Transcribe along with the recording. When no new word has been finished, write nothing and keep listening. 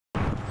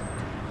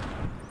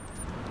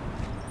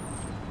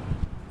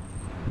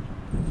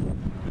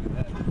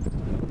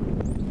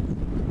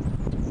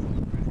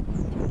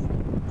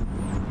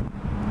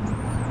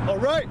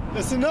right,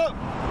 listen up.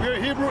 We're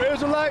Hebrew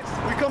Israelites.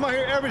 We come out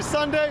here every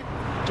Sunday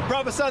to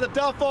prophesy the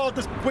downfall of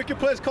this wicked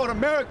place called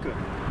America,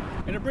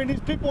 and to bring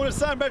these people on the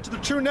side back to the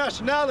true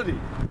nationality.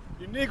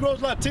 You Negroes,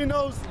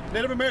 Latinos,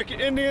 Native American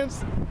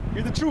Indians,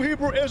 you're the true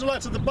Hebrew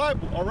Israelites of the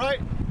Bible, all right?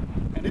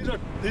 And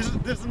this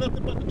is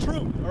nothing but the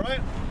truth, all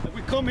right? And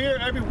we come here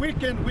every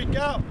weekend, week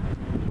out,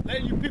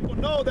 letting you people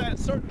know that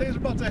certain things are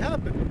about to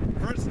happen.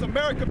 For instance,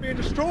 America being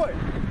destroyed.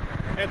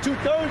 And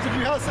two-thirds of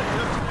the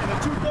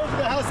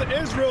house of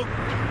Israel,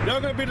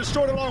 they're going to be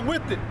destroyed along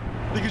with it,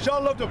 because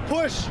y'all love to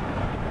push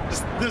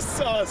this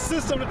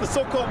system that the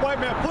so-called white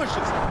man pushes,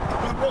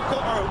 what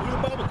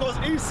the Bible calls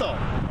Esau.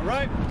 All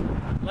right,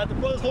 like the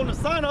brothers holding a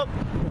sign up,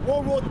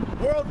 World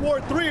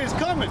War III is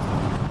coming.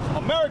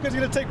 America's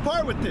going to take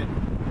part with it,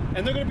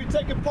 and they're going to be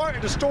taking part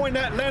in destroying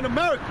that land,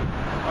 America.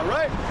 All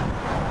right,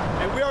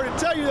 and we already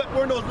tell you that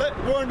we're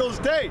in those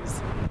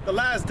days, the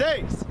last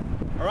days.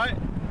 All right.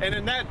 And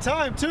in that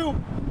time too,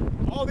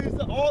 more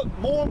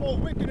and more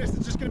wickedness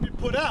is just going to be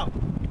put out,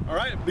 all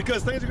right?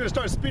 Because things are going to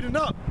start speeding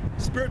up.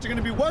 Spirits are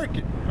going to be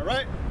working, all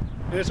right?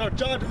 And it's our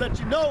job to let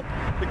you know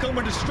the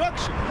coming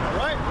destruction, all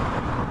right?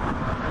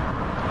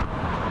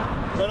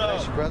 But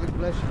bless you, brother.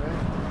 Bless you,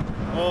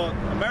 man. Well,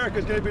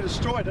 America's going to be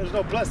destroyed. There's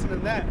no blessing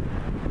in that.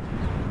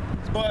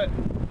 But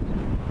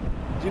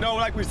you know,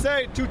 like we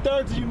say,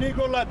 two-thirds of you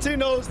Negro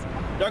Latinos,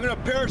 they're going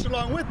to perish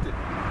along with it,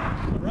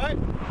 all right?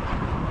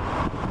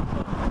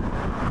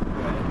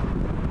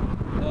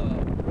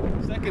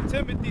 2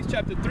 Timothy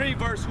chapter 3,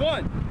 verse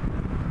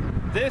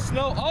 1. This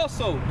know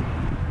also,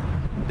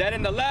 that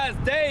in the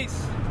last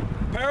days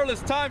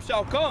perilous times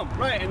shall come.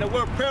 Right, and the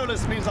word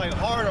perilous means like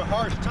hard or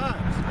harsh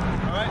times.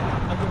 All right,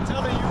 like I'm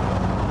telling you,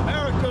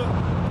 America,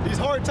 these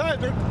hard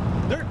times,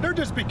 they're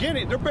just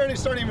beginning. They're barely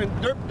starting even.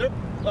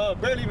 They're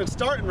barely even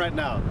starting right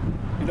now.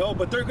 You know,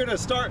 but they're gonna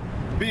start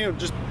being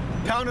just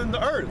pounding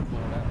the earth.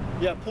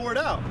 Yeah, pour it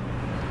out.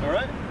 All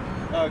right,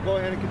 go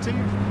ahead and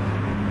continue.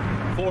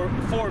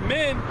 For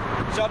men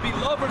shall be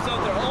lovers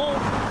of their own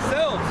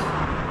selves,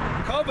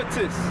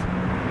 covetous,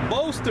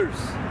 boasters,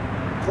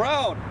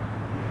 proud,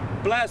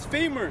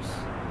 blasphemers,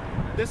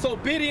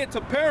 disobedient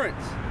to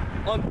parents,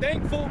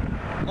 unthankful,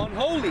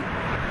 unholy,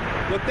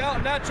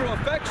 without natural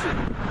affection,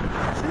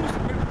 truce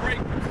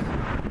breakers,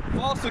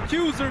 false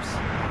accusers,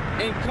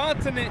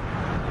 incontinent,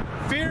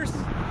 fierce,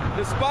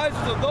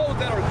 despisers of those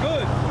that are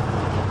good,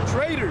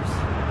 traitors,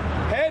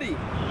 heady,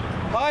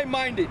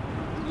 high-minded,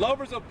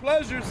 lovers of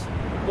pleasures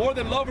more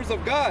than lovers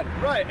of God.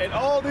 Right, and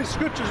all these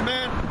scriptures,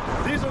 man,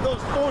 these are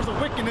those forms of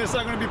wickedness that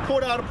are going to be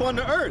poured out upon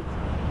the earth.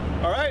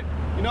 All right,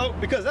 you know,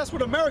 because that's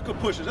what America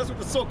pushes. That's what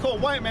the so-called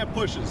white man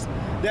pushes.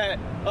 That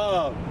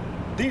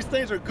these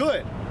things are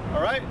good.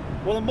 All right.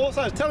 Well, the Most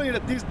High is telling you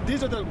that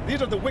these are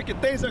the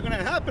wicked things that are going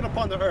to happen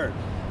upon the earth.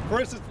 For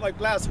instance, like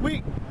last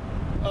week,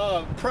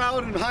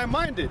 proud and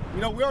high-minded.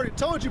 You know, we already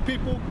told you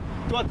people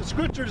throughout the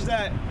scriptures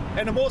that,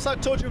 and the Most High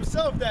told you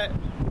himself that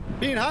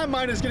being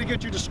high-minded is going to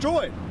get you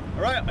destroyed.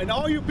 All right, and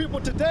all you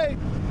people today,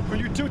 from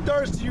you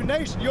two-thirds to you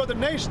other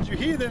nations, you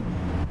heathen,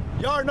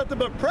 y'all are nothing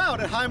but proud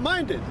and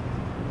high-minded.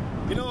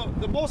 You know,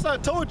 the Most High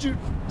told you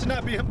to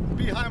not be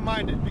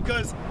high-minded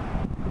because,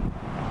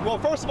 well,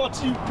 first of all,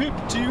 to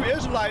you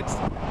Israelites,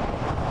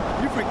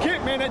 you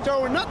forget, man, that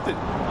y'all were nothing.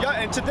 Y'all,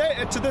 and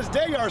to this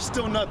day, y'all are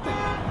still nothing.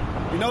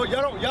 You know,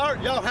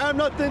 y'all have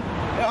nothing.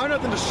 Y'all have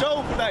nothing to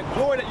show for that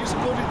glory that you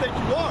supposedly think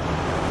you are.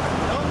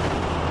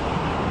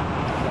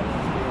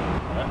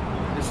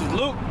 This is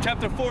Luke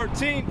chapter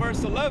 14,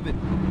 verse 11.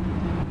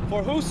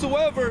 For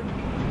whosoever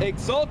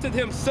exalteth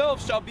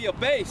himself shall be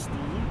abased,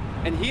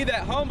 and he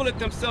that humbleth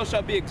himself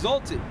shall be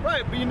exalted.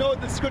 Right, but you know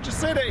the scriptures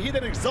say that he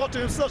that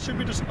exalted himself should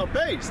be just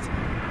abased.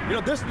 You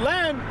know, this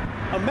land,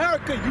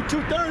 America, you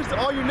two-thirds,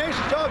 all you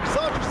nations, y'all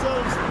exalt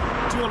yourselves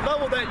to a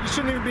level that you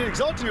shouldn't even be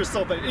exalting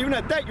yourself at. Even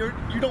at that, you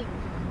don't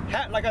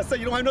have, like I said,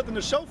 you don't have nothing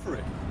to show for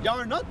it. Y'all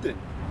are nothing.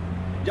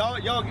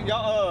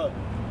 Y'all,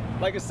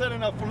 like I said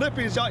in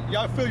Philippians,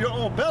 y'all fill your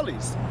own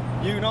bellies.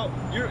 You know,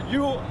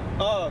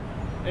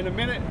 in a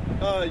minute,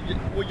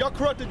 well, y'all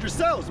corrupted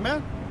yourselves,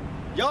 man.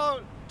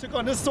 Y'all took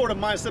on this sort of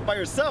mindset by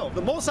yourself.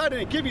 The Most High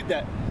didn't give you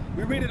that.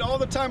 We read it all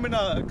the time in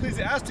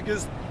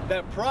Ecclesiasticus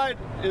that pride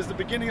is the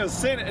beginning of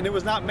sin and it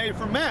was not made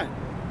for man.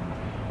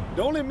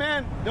 The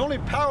only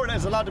power that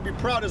is allowed to be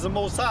proud is the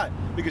Most High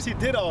because he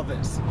did all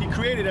this. He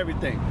created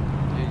everything.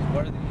 He's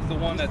worthy. He's the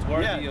one that's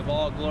worthy of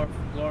all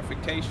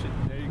glorification.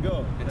 There you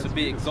go. And to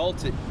be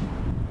exalted.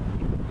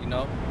 You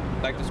know,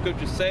 like the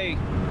scriptures say,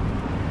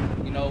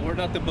 you know, we're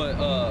nothing but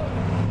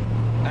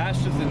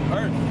ashes and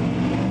earth.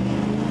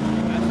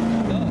 Ashes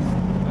and dust.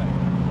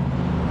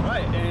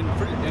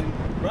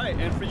 Right,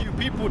 and for you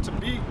people to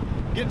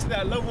get to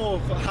that level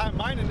of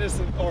high-mindedness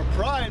or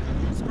pride,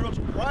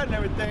 spiritual pride and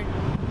everything,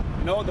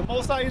 you know, the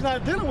Most High, he's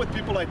not dealing with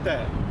people like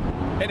that.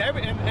 And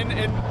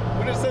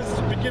when it says it's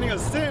the beginning of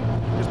sin,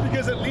 it's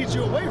because it leads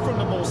you away from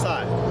the Most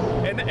High.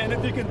 And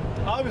if you can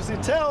obviously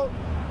tell,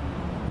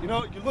 you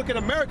know, you look at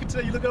America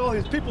today, you look at all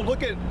these people,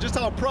 look at just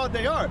how proud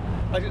they are.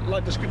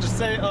 Like the scriptures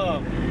say,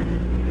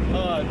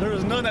 there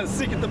is none that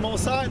seeketh the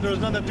Most High, there is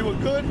none that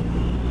doeth good.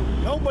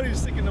 Nobody's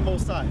seeking the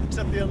Most High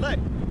except the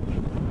elect.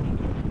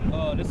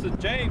 This is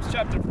James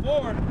chapter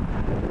 4,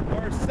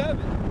 verse 7,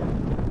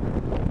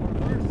 or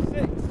verse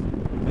 6.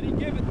 But he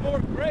giveth more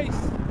grace,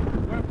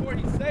 wherefore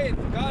he saith,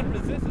 God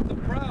resisteth the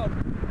proud,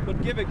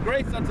 but giveth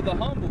grace unto the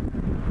humble.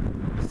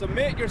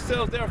 Submit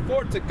yourselves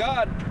therefore to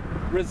God,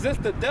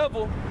 resist the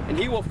devil, and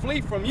he will flee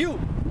from you.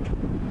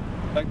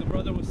 Like the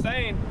brother was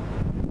saying,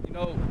 you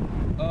know,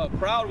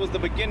 proud was the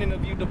beginning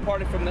of you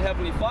departing from the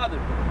Heavenly Father.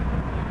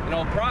 You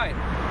know, pride.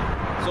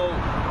 So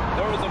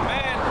there was a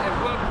man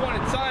at one point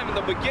in time in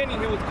the beginning,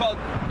 he was called,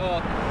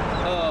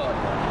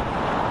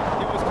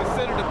 he was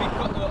considered to be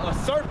a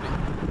serpent.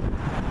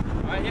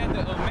 Right?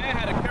 A man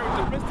had a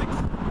characteristics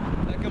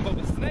like of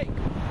a snake.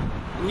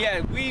 He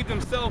had weaved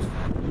himself,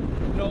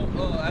 you know,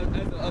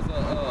 as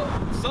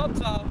a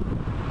subtle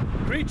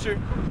creature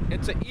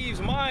into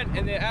Eve's mind,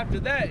 and then after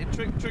that, it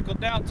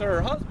trickled down to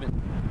her husband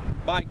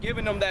by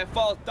giving them that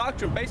false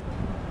doctrine, basically,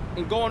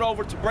 and going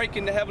over to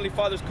breaking the Heavenly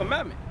Father's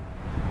commandment.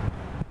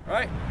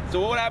 Right? So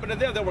what happened to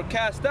them? They were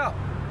cast out,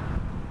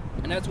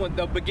 and that's when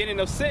the beginning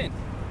of sin.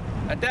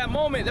 At that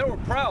moment, they were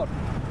proud.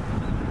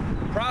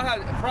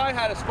 Pride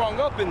had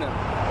sprung up in them.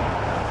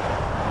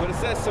 But it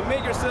says,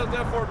 submit yourselves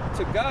therefore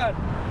to God,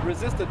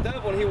 resist the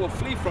devil, and he will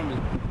flee from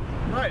you.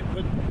 Right,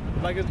 but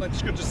like the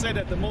scriptures say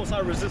that the Most High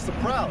resists the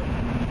proud.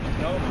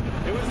 You know,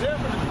 it was there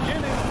from the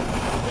beginning.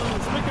 What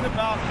was speaking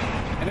about,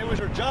 and it was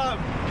your job,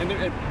 and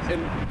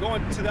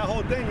going to that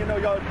whole thing. You know,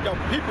 y'all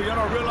people, y'all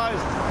don't realize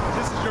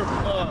this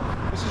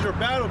is your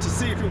battle to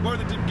see if you're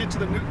worthy to get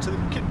to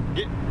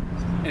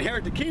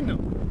inherit the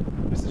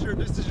kingdom. This is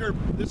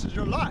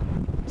your lot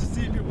to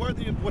see if you're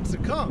worthy of what's to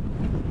come.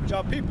 But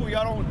y'all people,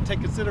 y'all don't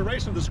take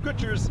consideration of the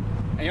scriptures,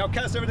 and y'all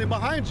cast everything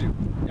behind you.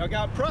 Y'all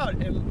got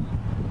proud, and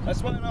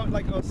that's why,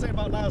 like I was saying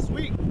about last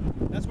week,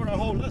 that's what our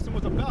whole lesson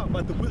was about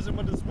the wisdom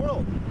of this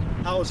world,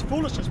 how it's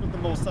foolishness with the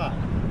Most High.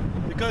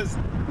 Because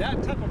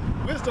that type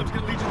of wisdom is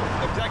going to lead you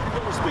to exactly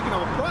what we're speaking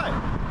of, pride.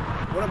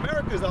 What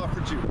America has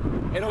offered you.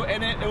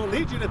 And it will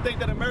lead you to think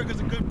that America is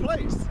a good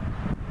place.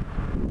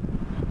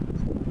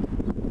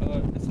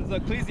 This is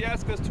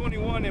Ecclesiastes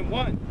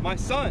 21:1. My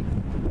son,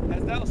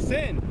 hast thou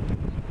sinned?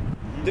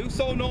 Do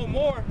so no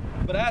more,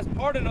 but ask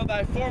pardon of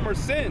thy former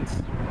sins.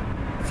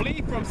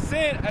 Flee from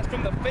sin as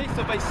from the face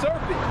of a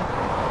serpent.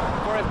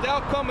 For if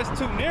thou comest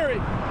too near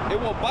it, it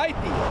will bite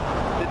thee.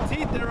 The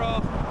teeth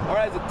thereof are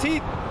as the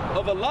teeth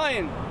of a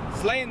lion,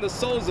 slaying the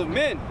souls of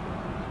men.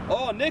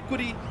 All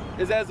iniquity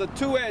is as a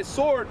two-edged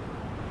sword,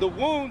 the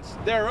wounds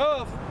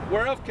thereof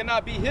whereof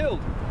cannot be healed.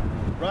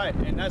 Right,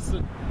 and that's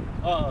the,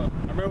 I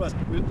remember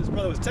this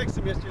brother was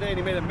texting me yesterday, and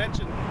he made a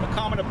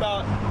comment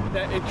about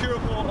that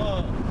incurable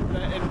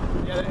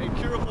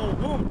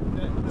wound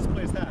that this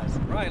place has.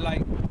 Right,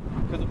 like,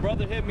 because the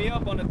brother hit me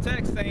up on a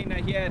text saying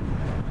that he had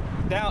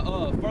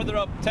further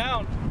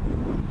uptown,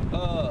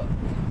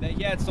 that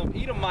he had some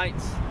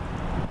Edomites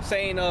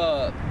saying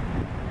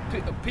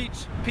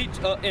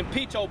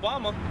impeach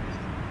Obama.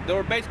 They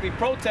were basically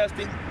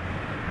protesting,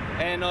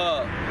 and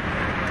I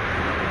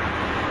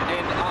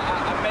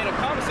made a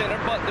comment saying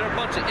they're a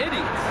bunch of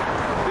idiots,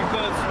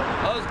 because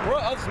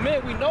us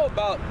men, we know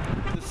about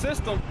the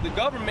system, the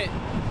government,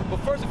 but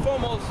first and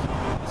foremost,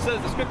 it says,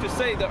 the scriptures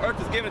say the earth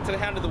is given into the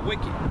hand of the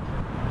wicked.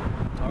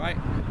 All right,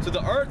 so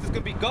the earth is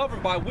going to be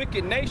governed by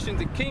wicked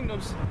nations and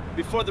kingdoms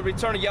before the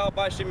return of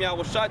Yahweh Shem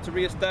Yahushai to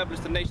reestablish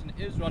the nation of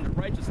Israel under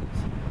righteousness.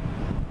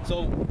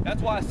 So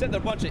that's why I said they're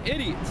a bunch of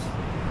idiots,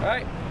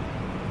 right?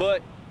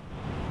 But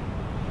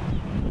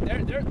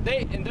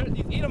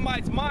these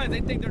Edomites' minds,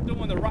 they think they're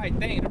doing the right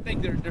thing. They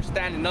think they're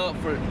standing up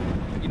for,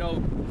 you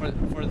know,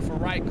 for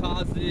right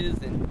causes,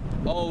 and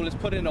oh, let's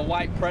put in a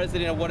white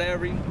president or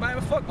whatever.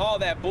 Man, fuck all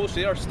that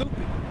bullshit. They're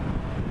stupid.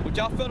 What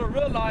y'all fail to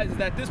realize is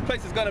that this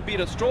place is gonna be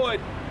destroyed,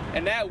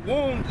 and that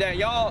wound that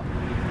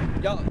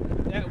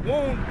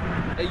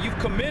that you've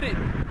committed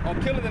on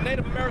killing the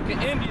Native American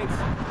Indians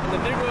and the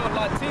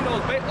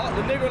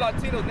Negro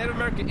Latinos, Native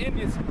American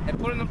Indians, and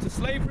putting them to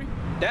slavery,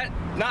 that's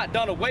not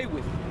done away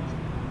with.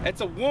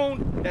 It's a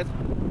wound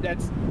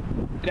that's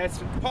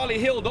probably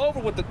healed over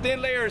with a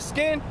thin layer of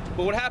skin,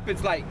 but what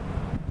happens, like,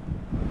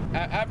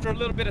 after a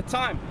little bit of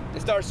time,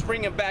 it starts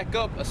springing back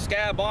up, a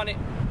scab on it.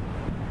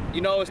 You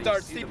know, it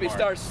starts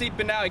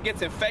seeping out, it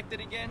gets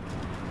infected again.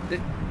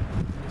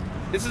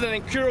 This is an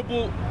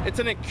incurable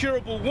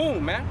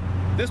wound, man.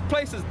 This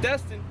place is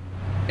destined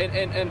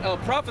and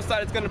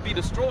prophesied it's going to be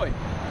destroyed.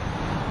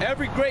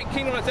 Every great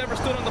kingdom that's ever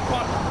stood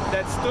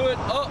stood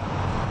up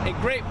in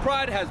great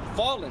pride has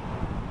fallen.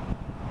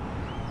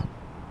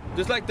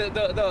 Just like the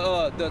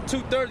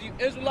 2/3 you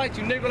Israelites,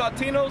 you Negro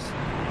Latinos,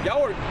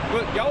 y'all were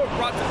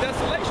brought to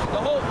desolation. The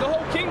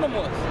whole kingdom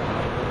was.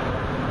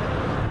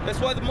 That's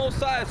why the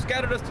Most High has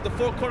scattered us to the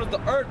four corners of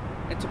the earth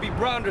and to be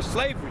brought under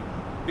slavery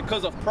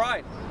because of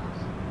pride.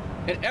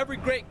 And every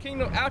great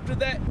kingdom after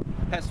that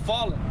has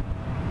fallen.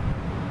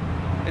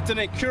 It's an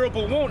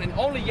incurable wound, and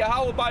only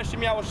Yahweh by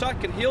Shem Yahushua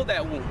can heal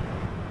that wound.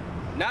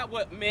 Not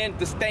what men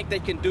just think they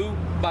can do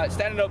by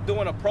standing up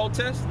doing a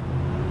protest.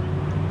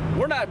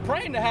 We're not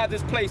praying to have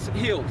this place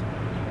healed.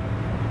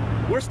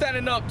 We're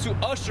standing up to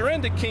usher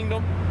in the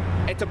kingdom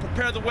and to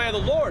prepare the way of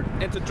the Lord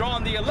and to draw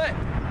in the elect.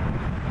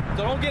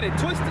 So don't get it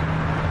twisted.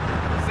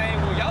 Saying,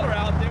 well, y'all are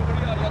out there, what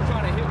are y'all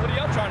trying to heal? What are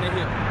y'all trying to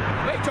heal?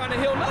 We ain't trying to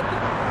heal nothing.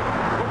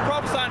 We're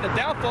prophesying the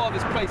downfall of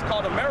this place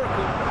called America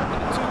and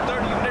the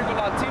 230 of Negro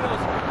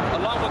Latinos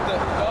along with the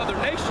other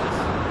nations.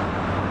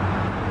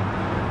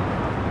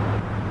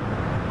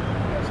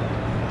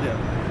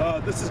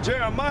 Yeah. This is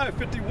Jeremiah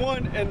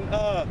 51 and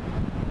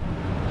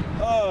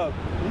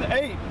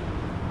 8.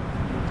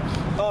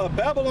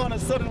 Babylon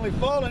has suddenly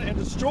fallen and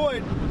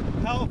destroyed.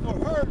 How for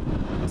her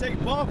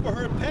take balm for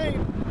her pain,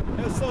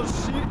 and so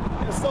she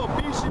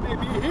may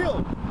be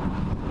healed.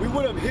 We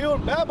would have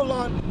healed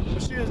Babylon,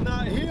 but she is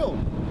not healed.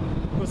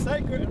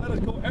 Forsake her and let us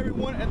go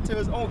everyone into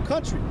his own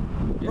country.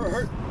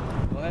 Yes.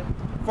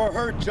 For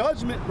her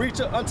judgment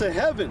reacheth unto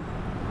heaven,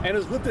 and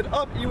is lifted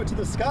up even to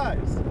the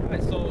skies.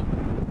 Right, so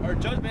her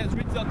judgment has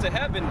reached up to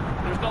heaven.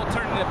 There's no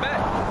turning it back.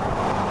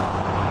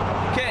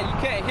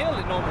 You can't heal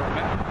it no more,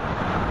 man.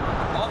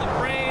 All the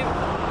praying,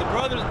 the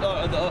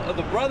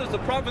brothers, the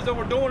prophets that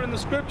we're doing in the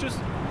scriptures,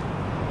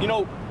 you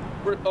know,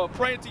 we're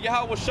praying to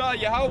Yahweh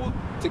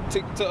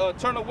to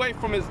turn away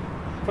from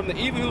the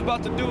evil he was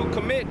about to do and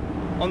commit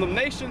on the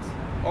nations,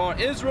 on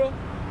Israel.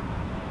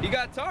 He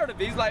got tired of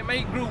it. He's like, man,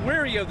 he grew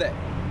weary of that.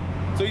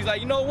 So he's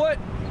like, you know what?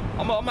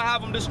 I'm gonna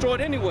have them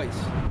destroyed anyways.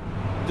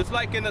 Just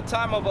like in the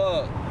time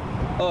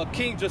of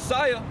King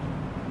Josiah,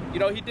 you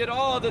know, he did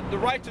all the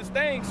righteous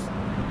things,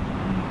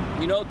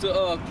 you know,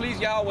 to please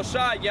Yahweh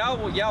Shai.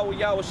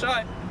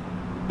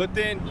 But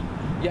then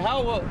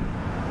Yahweh,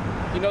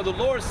 you know, the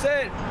Lord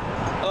said,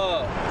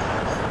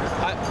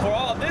 for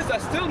all this,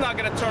 I'm still not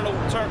going to turn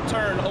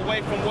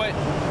away from what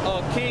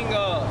King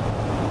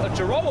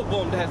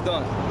Jeroboam has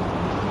done.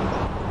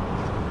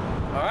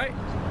 All right,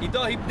 he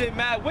did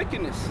mad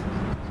wickedness.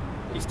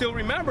 He still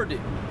remembered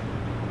it.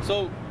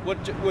 So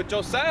what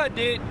Josiah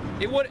did,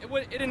 it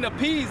didn't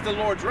appease the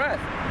Lord's wrath.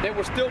 They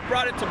were still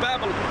brought into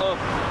Babylon,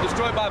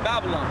 destroyed by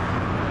Babylon.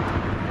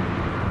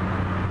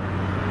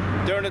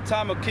 During the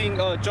time of King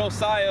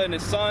Josiah and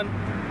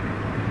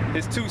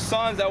his two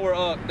sons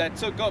that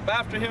took up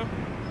after him,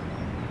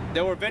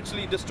 they were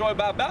eventually destroyed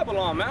by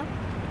Babylon, man.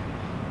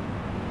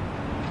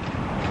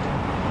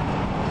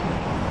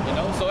 You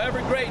know, so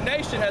every great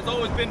nation has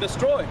always been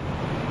destroyed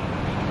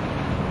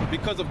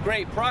because of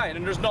great pride,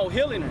 and there's no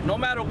healing it. No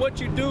matter what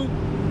you do,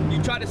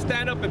 you try to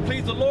stand up and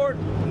please the Lord.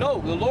 No,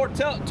 the Lord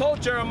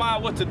told Jeremiah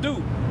what to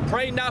do.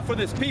 Pray not for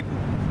this people.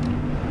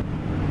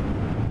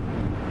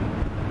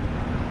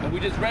 And we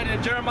just read it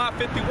in Jeremiah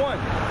 51.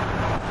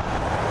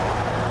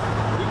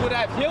 We would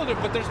have healed her,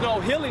 but there's no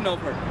healing of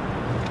her.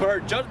 For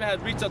her judgment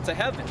has reached up to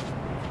heaven.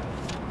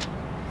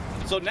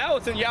 So now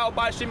it's in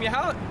Yahweh Shem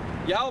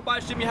Yahweh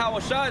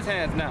Shai's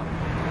hands now.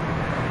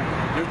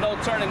 There's no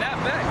turning that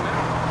back,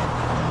 man.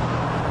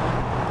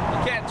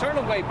 You can't turn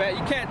away back.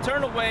 You can't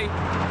turn away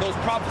those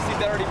prophecies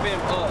that already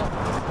been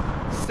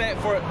set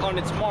for it on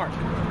its mark.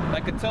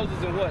 Like it tells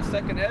us in what,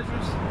 2nd Ezra?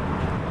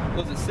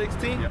 Was it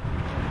 16? Yep.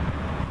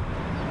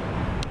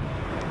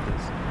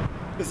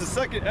 This is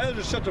 2nd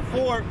Ezra chapter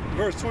 4,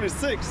 verse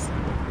 26.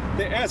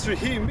 They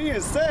answered me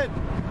and said,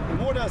 the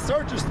more thou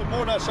searchest, the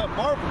more thou shalt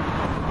marvel.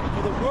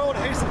 For the world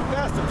hastens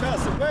fast to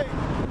pass away.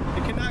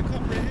 It cannot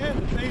comprehend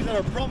the things that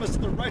are promised to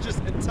the righteous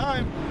in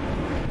time.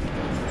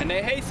 And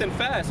they hasten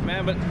fast,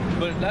 man.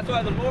 But that's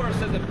why the Lord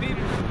says that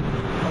Peter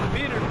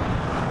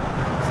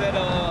said,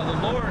 the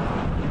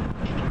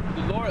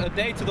Lord, a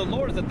day to the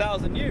Lord is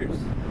 1,000 years,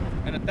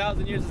 and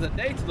 1,000 years is a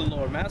day to the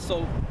Lord, man.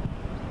 So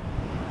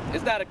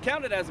it's not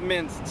accounted as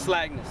men's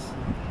slackness.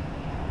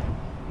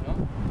 You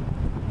know?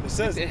 It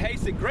says it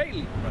hasted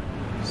greatly. Right.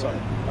 Sorry.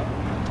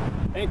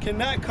 And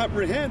cannot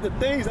comprehend the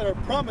things that are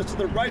promised to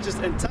the righteous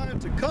in time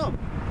to come.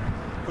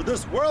 For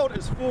this world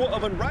is full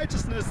of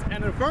unrighteousness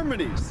and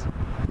infirmities.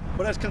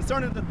 But as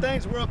concerning the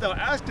things whereof thou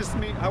askest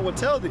me, I will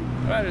tell thee.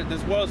 Right,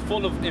 this world is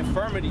full of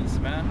infirmities,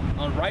 man,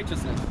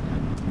 unrighteousness.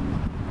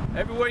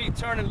 Everywhere you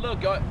turn and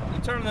look, you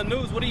turn on the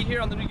news, what do you hear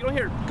on the news? You don't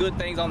hear good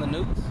things on the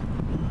news.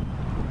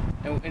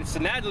 And so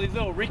naturally, these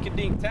little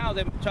rinky-dink towns,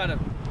 they try to,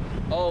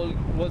 oh,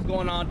 what's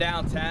going on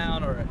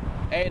downtown, or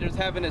hey, there's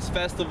having this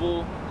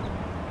festival.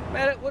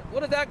 Man,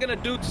 what is that gonna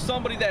do to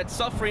somebody that's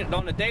suffering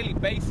on a daily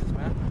basis,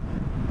 man?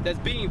 That's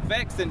being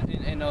vexed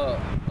and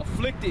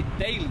afflicted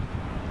daily,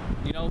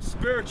 you know,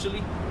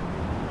 spiritually,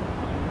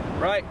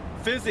 right?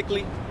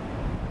 Physically.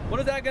 What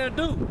is that gonna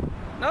do?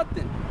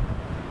 Nothing.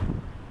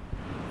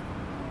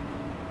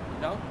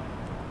 You know?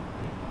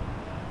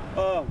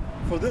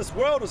 For this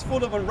world is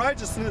full of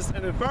unrighteousness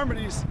and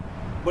infirmities,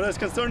 but as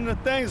concerning the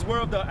things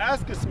whereof thou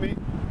askest me,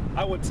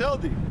 I will tell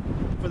thee.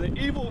 For the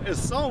evil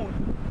is sown,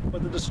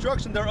 but the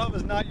destruction thereof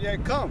is not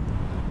yet come.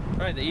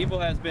 Right, the evil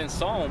has been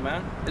sown,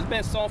 man. It's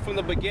been sown from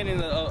the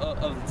beginning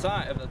of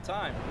the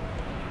time.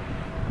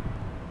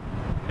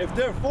 If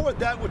therefore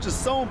that which is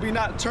sown be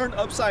not turned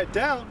upside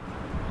down,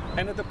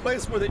 and at the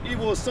place where the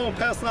evil is sown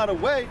pass not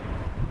away,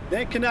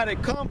 then cannot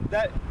it come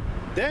that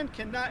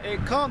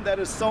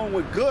is sown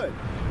with good.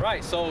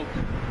 Right, so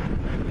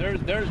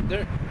there's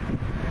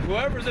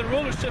whoever's in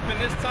rulership in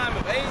this time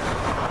of age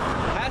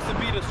has to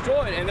be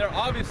destroyed, and they're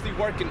obviously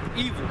working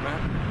evil,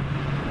 man.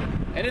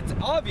 And it's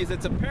obvious,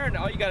 it's apparent.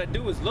 All you gotta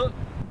do is look.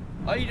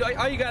 All you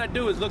gotta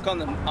do is look on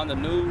the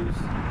news.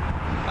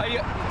 All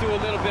you do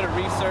a little bit of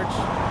research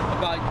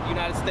about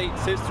United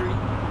States history.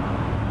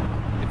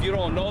 If you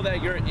don't know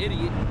that, you're an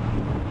idiot.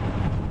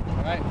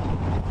 All right?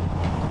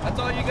 That's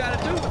all you gotta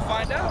do to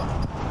find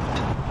out.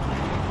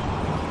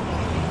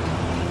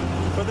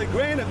 For the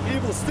grain of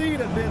evil seed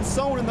had been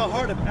sown in the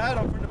heart of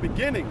Adam from the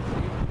beginning.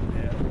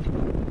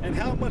 And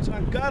how much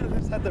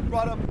ungodliness hath it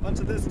brought up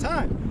unto this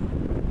time?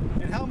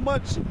 And how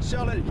much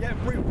shall it yet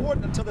bring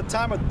forth until the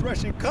time of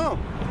threshing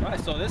come? Right,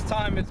 so this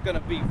time it's going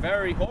to be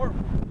very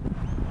horrible.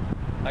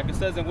 Like it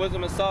says in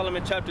Wisdom of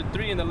Solomon chapter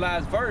 3 in the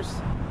last verse,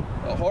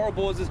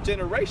 horrible is this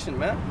generation,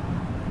 man.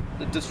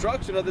 The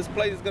destruction of this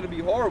place is going to be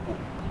horrible.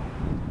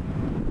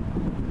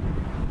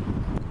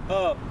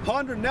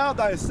 Ponder now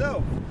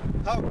thyself,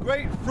 how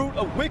great fruit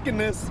of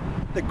wickedness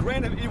the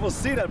grain of evil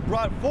seed hath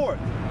brought forth.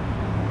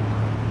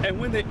 And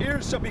when the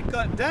ears shall be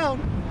cut down,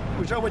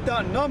 which are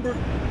without number,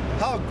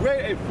 how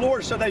great a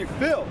floor shall they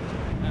fill?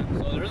 Yeah,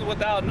 so there's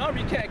without number.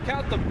 You can't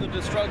count the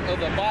destruction of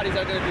the bodies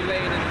that are going to be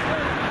laying in this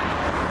earth.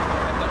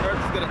 That the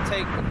earth is going to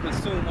take and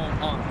consume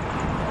on.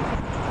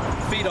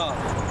 Feed off.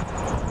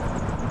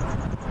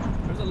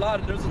 There's a lot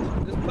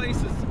of, this place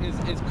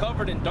is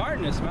covered in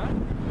darkness,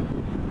 man.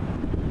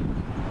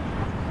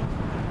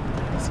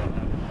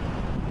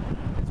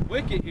 It's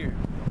wicked here.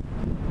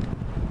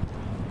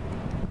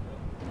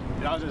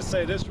 And I'll just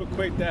say this real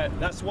quick,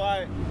 that's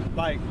why,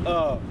 like,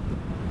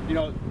 you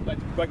know,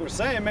 like we're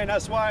saying, man,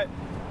 that's why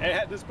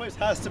this place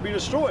has to be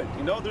destroyed.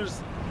 You know,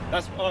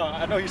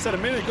 I know you said a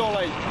minute ago,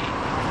 like,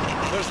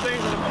 there's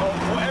things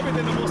that,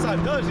 everything the Most High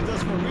does, he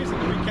does for a reason,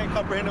 and we can't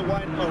comprehend it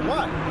why.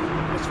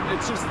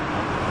 It's just,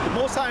 the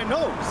Most High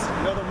knows.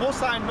 You know, the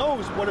Most High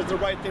knows what is the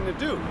right thing to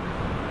do.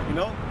 You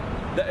know,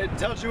 it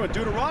tells you in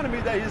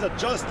Deuteronomy that he's a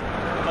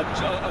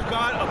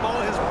God of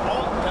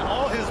that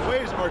all his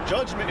ways are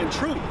judgment and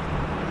truth.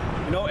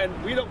 You know, and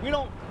we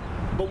don't,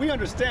 but we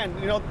understand,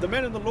 you know, the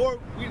men of the Lord,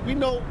 we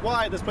know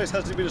why this place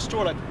has to be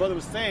destroyed. Like the brother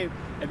was saying,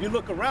 if you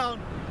look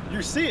around,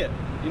 you see it.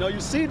 You know, you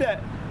see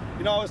that.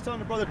 You know, I was telling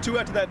the brother too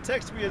after that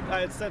text I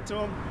had sent to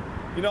him.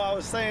 You know, I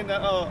was saying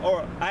that,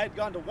 or I had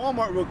gone to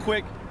Walmart real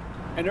quick,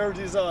 and there were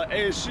these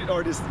ASU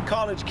or these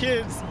college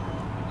kids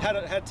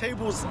had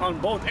tables on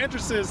both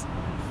entrances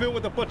filled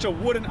with a bunch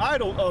of wooden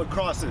idol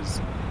crosses.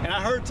 And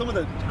I heard some of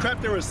the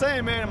crap they were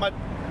saying, man. And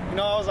you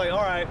know, I was like,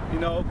 all right, you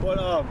know, but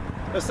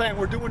they're saying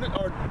we're doing it,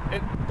 or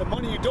the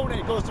money you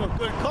donate goes to a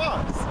good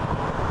cause.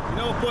 You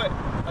know, but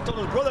I told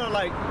his brother,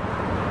 like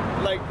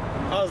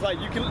I was like,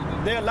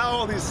 they allow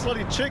all these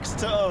slutty chicks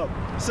to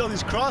sell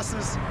these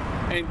crosses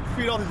and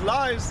feed all these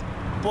lies,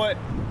 but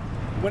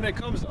when it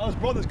comes to us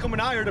brothers coming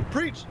out here to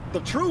preach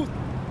the truth,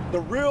 the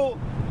real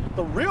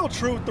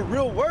truth, the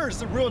real words,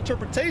 the real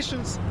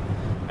interpretations,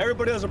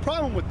 everybody has a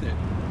problem with it.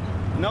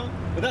 You know,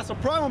 but that's a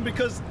problem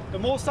because the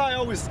Most High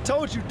always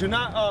told you, do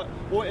not.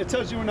 Well, it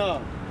tells you in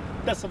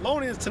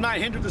Thessalonians to not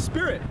hinder the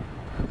Spirit,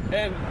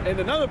 and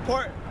another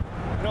part,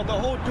 you know, the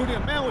whole duty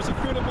of man was to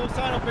fear the Most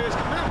High and obey His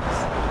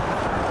commandments.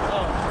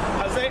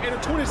 Isaiah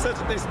 8:20 says,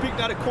 if they speak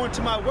not according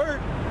to my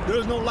word, there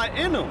is no light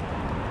in them.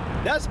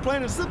 That's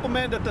plain and simple,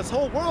 man, that this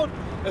whole world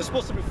is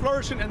supposed to be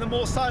flourishing in the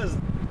Most High's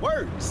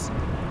words,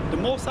 the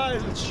Most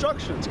High's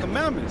instructions,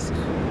 commandments.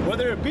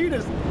 Whether it be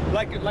this,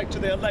 like to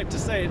the elect to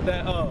say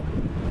that,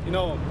 you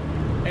know,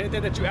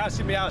 anything that you ask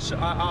me,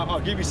 I'll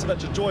give you so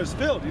that your joy is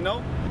filled, you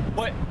know?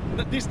 But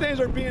these things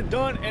are being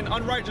done in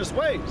unrighteous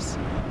ways,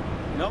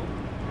 you know?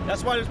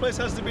 That's why this place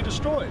has to be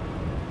destroyed.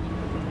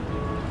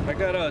 I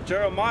got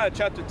Jeremiah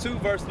chapter 2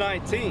 verse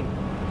 19.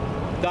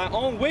 Thy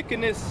own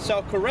wickedness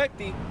shall correct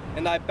thee,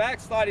 and thy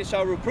backsliding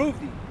shall reprove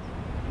thee.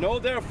 Know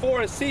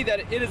therefore and see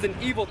that it is an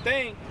evil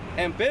thing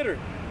and bitter,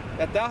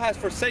 that thou hast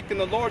forsaken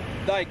the Lord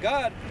thy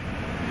God,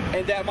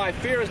 and that my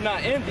fear is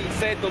not in thee,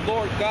 saith the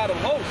Lord God of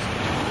hosts.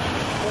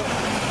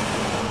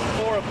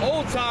 For of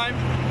old time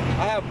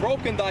I have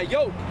broken thy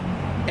yoke,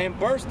 and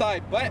burst thy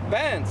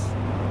bands,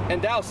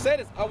 and thou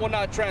saidst, I will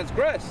not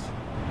transgress.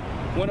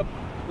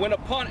 When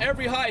upon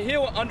every high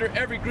hill, under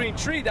every green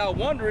tree, thou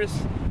wanderest,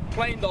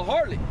 playing the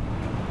harlot.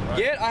 Right.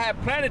 Yet I have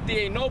planted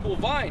thee a noble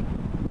vine,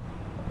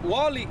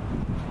 holy,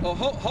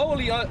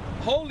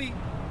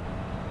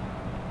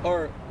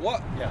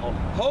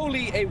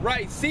 a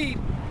right seed.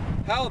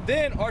 How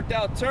then art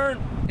thou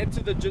turned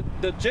into the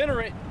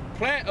degenerate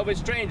plant of a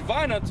strange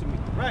vine unto me?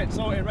 Right.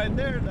 So, and right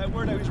there, that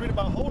word that he's reading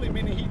about holy,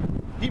 meaning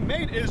he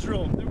made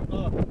Israel.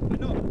 I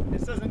know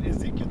it says in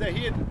Ezekiel that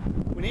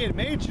when he had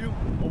made you,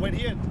 or when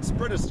he had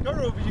spread a skirt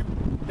over you,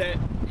 that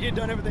he had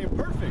done everything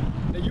perfect,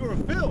 that you were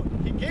filled.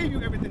 He gave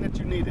you everything that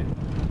you needed.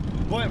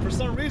 But for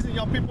some reason,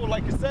 y'all people,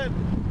 like I said,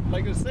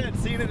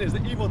 seeing it as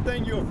an evil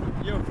thing, you're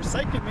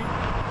forsaking me.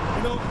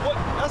 You know what?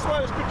 That's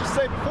why the scriptures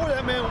say before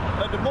that, man.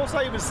 The Most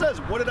High even says,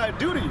 "What did I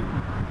do to you?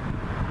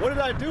 What did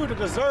I do to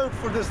deserve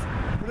for this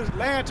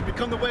land to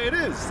become the way it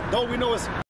is?" Though we know it's